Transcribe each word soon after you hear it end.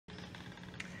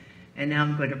And now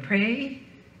I'm going to pray,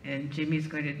 and Jimmy's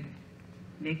going to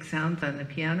make sounds on the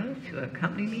piano to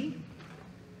accompany me.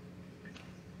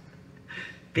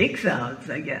 Big sounds,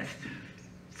 I guess.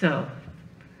 So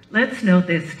let's know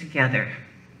this together.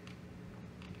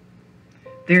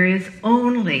 There is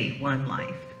only one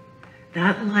life.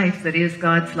 That life that is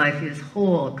God's life is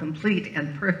whole, complete,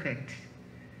 and perfect.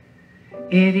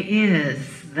 It is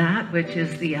that which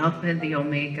is the Alpha and the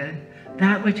Omega,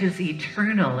 that which is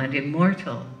eternal and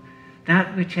immortal,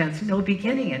 that which has no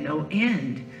beginning and no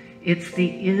end. It's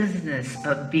the isness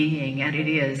of being, and it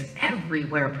is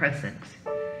everywhere present.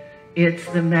 It's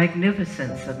the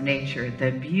magnificence of nature,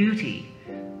 the beauty,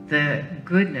 the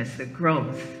goodness, the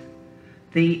growth,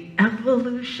 the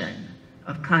evolution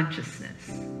of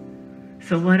consciousness.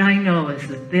 So what I know is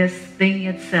that this thing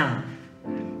itself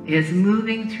is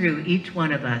moving through each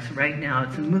one of us right now.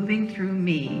 It's moving through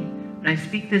me. And I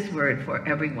speak this word for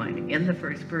everyone in the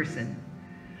first person.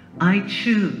 I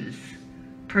choose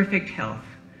perfect health.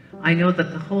 I know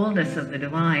that the wholeness of the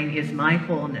divine is my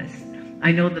wholeness.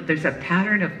 I know that there's a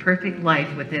pattern of perfect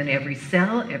life within every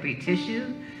cell, every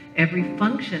tissue, every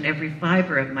function, every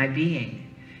fiber of my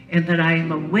being. And that I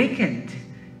am awakened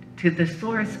to the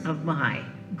source of my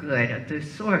good, the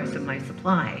source of my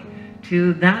supply,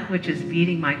 to that which is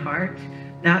beating my heart,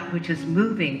 that which is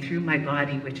moving through my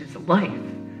body, which is life.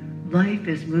 Life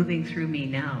is moving through me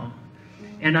now.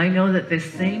 And I know that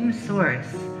this same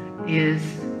source is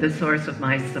the source of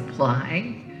my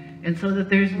supply, and so that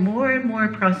there's more and more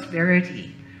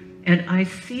prosperity. And I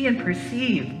see and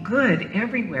perceive good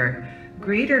everywhere.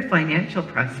 Greater financial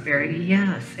prosperity,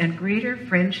 yes, and greater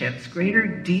friendships, greater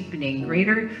deepening,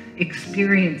 greater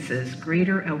experiences,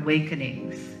 greater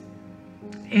awakenings.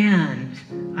 And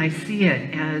I see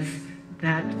it as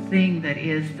that thing that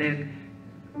is the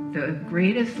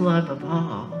greatest love of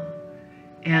all,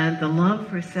 and the love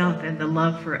for self and the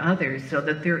love for others, so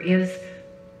that there is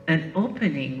an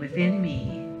opening within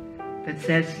me that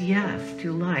says yes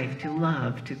to life, to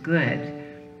love, to good,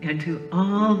 and to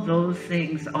all those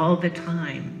things all the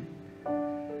time.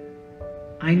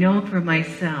 I know for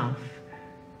myself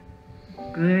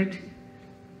good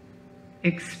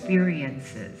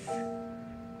experiences,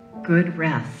 good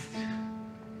rest,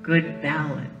 good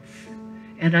balance.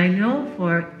 And I know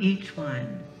for each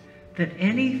one that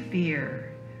any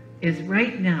fear is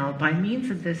right now, by means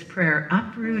of this prayer,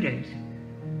 uprooted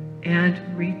and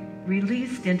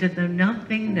released into the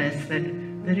nothingness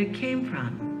that it came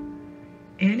from.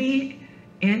 Any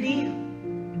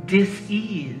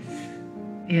dis-ease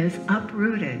is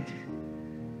uprooted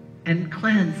and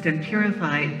cleansed and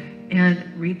purified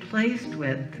and replaced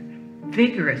with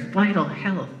vigorous, vital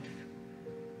health,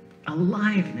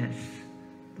 aliveness,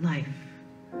 life.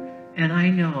 And I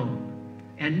know,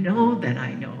 and know that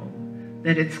I know,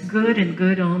 that it's good and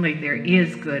good only. There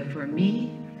is good for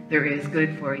me, there is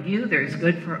good for you, there is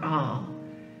good for all.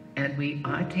 And we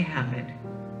ought to have it,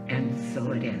 and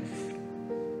so it is.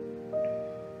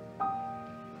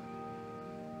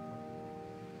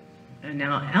 And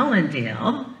now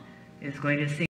Ellendale is going to sing